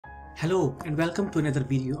Hello and welcome to another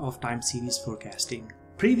video of time series forecasting.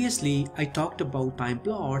 Previously, I talked about time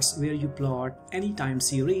plots where you plot any time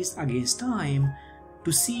series against time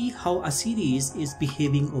to see how a series is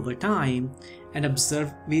behaving over time and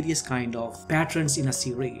observe various kind of patterns in a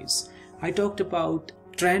series. I talked about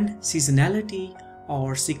trend, seasonality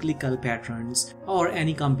or cyclical patterns or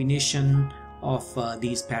any combination of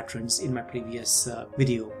these patterns in my previous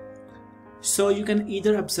video. So you can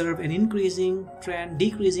either observe an increasing trend,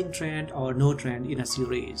 decreasing trend or no trend in a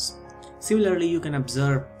series. Similarly, you can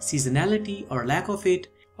observe seasonality or lack of it,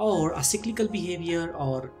 or a cyclical behavior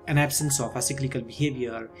or an absence of a cyclical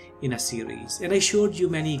behavior in a series. And I showed you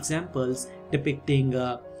many examples depicting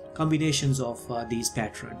combinations of these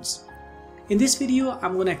patterns. In this video,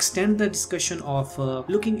 I'm going to extend the discussion of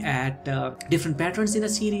looking at different patterns in a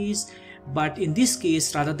series, but in this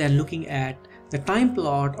case, rather than looking at the time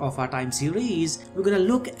plot of our time series, we're going to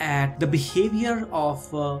look at the behavior of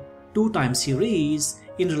two time series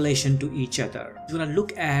in relation to each other. We're going to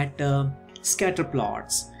look at scatter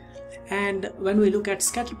plots. And when we look at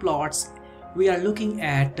scatter plots, we are looking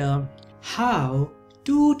at how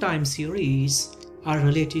two time series are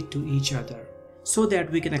related to each other, so that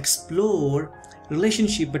we can explore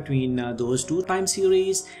relationship between those two time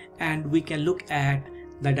series, and we can look at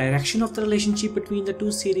the direction of the relationship between the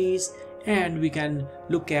two series, and we can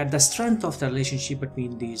look at the strength of the relationship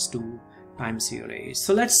between these two time series.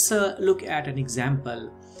 So let's look at an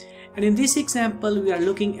example. And in this example, we are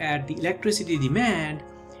looking at the electricity demand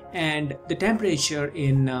and the temperature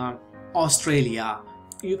in Australia.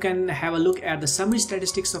 You can have a look at the summary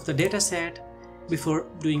statistics of the data set. Before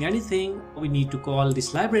doing anything, we need to call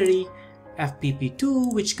this library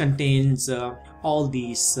FPP2, which contains all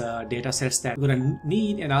these data sets that we're going to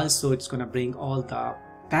need, and also it's going to bring all the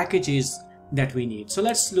packages that we need. So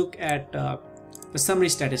let's look at the summary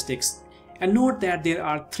statistics, and note that there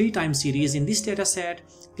are three time series in this data set: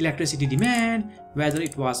 electricity demand, whether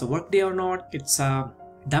it was a workday or not, it's a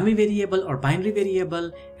dummy variable or binary variable,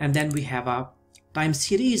 and then we have a time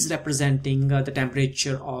series representing the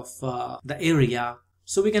temperature of the area.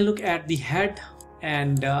 So we can look at the head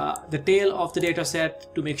and the tail of the data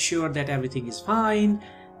set to make sure that everything is fine.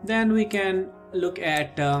 Then we can look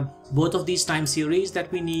at both of these time series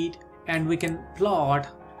that we need, and we can plot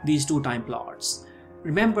these two time plots.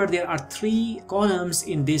 Remember, there are three columns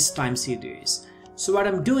in this time series. So what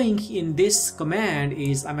I'm doing in this command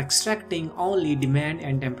is I'm extracting only demand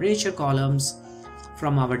and temperature columns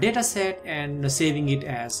from our data set and saving it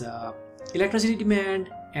as electricity demand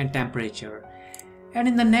and temperature. And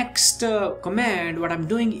in the next command, what I'm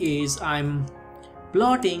doing is I'm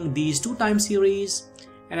plotting these two time series,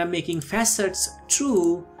 and I'm making facets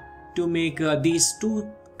true to make these two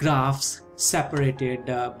graphs separated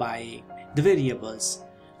by the variables.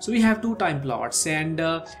 So we have two time plots, and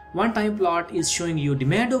one time plot is showing you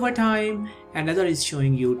demand over time, and another is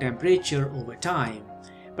showing you temperature over time.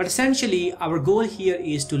 But essentially our goal here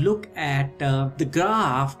is to look at the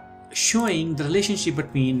graph showing the relationship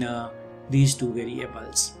between these two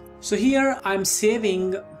variables. So here I'm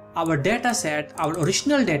saving our data set, our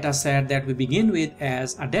original data set that we begin with,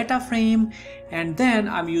 as a data frame, and then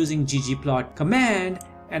I'm using ggplot command,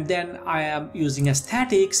 and then I am using a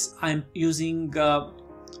statics. I'm using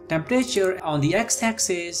temperature on the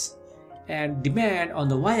x-axis and demand on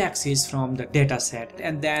the y-axis from the data set,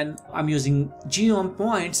 and then I'm using genome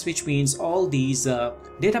points, which means all these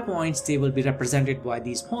data points, they will be represented by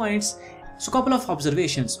these points. So a couple of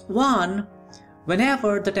observations. One,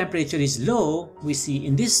 whenever the temperature is low, we see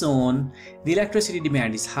in this zone the electricity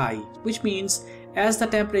demand is high, which means as the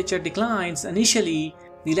temperature declines initially,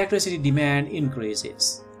 the electricity demand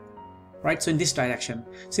increases, right? So in this direction.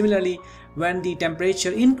 Similarly, when the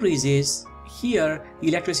temperature increases, here the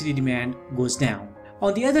electricity demand goes down.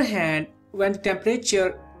 On the other hand, when the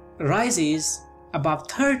temperature rises above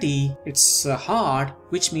 30, it's hot,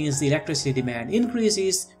 which means the electricity demand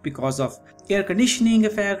increases because of air conditioning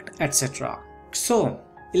effect, etc. So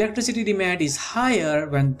electricity demand is higher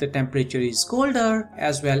when the temperature is colder,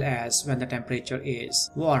 as well as when the temperature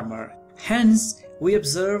is warmer. Hence, we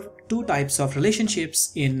observe two types of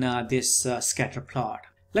relationships in this scatter plot.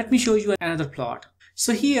 Let me show you another plot.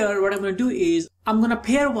 So here what I'm going to do is I'm going to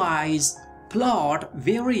pairwise plot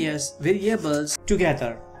various variables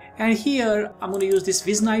together. And here I'm going to use this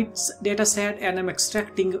Visnight's data set, and I'm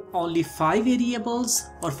extracting only 5 variables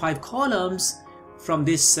or 5 columns from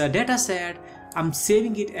this data set. I'm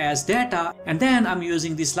saving it as data, and then I'm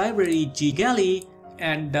using this library ggalley,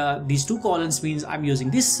 and these two columns means I'm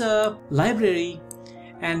using this library,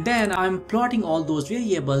 and then I'm plotting all those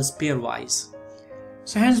variables pairwise.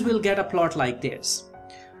 So hence we'll get a plot like this.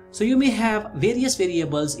 So you may have various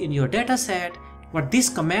variables in your data set. What this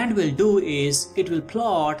command will do is it will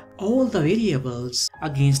plot all the variables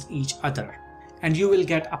against each other. And you will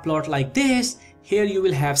get a plot like this. Here you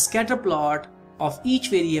will have scatter plot of each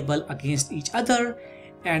variable against each other.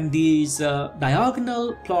 And these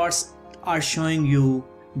diagonal plots are showing you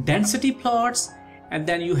density plots. And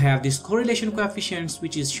then you have these correlation coefficients,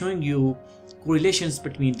 which is showing you correlations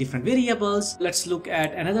between different variables. Let's look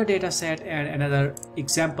at another data set and another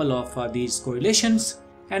example of these correlations.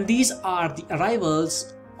 And these are the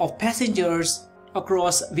arrivals of passengers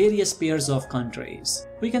across various pairs of countries.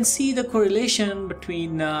 We can see the correlation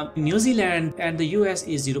between New Zealand and the US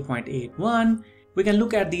is 0.81. We can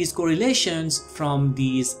look at these correlations from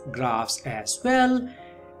these graphs as well.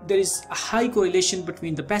 There is a high correlation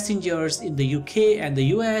between the passengers in the UK and the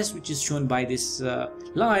US, which is shown by this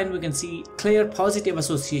line. We can see clear positive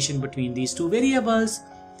association between these two variables.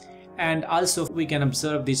 And also we can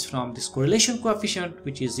observe this from this correlation coefficient,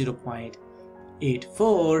 which is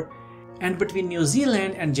 0.84. And between New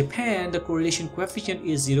Zealand and Japan, the correlation coefficient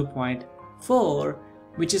is 0.4,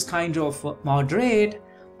 which is kind of moderate.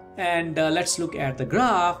 And let's look at the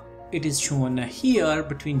graph. It is shown here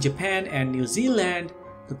between Japan and New Zealand.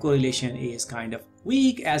 The correlation is kind of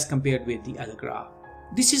weak as compared with the other graph.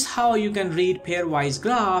 This is how you can read pairwise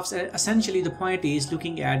graphs. Essentially, the point is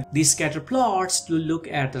looking at these scatter plots to look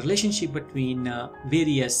at the relationship between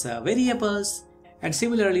various variables. And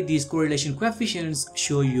similarly, these correlation coefficients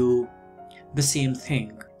show you the same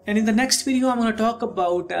thing. And in the next video, I'm going to talk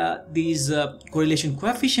about these correlation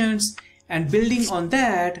coefficients, and building on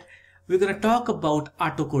that, we're going to talk about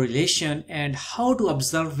autocorrelation and how to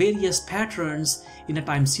observe various patterns in a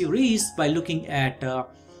time series by looking at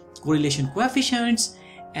correlation coefficients.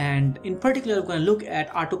 And in particular, we're going to look at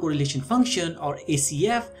autocorrelation function, or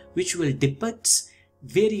ACF, which will depict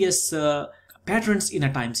various patterns in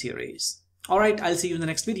a time series. Alright, I'll see you in the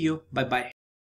next video. Bye bye.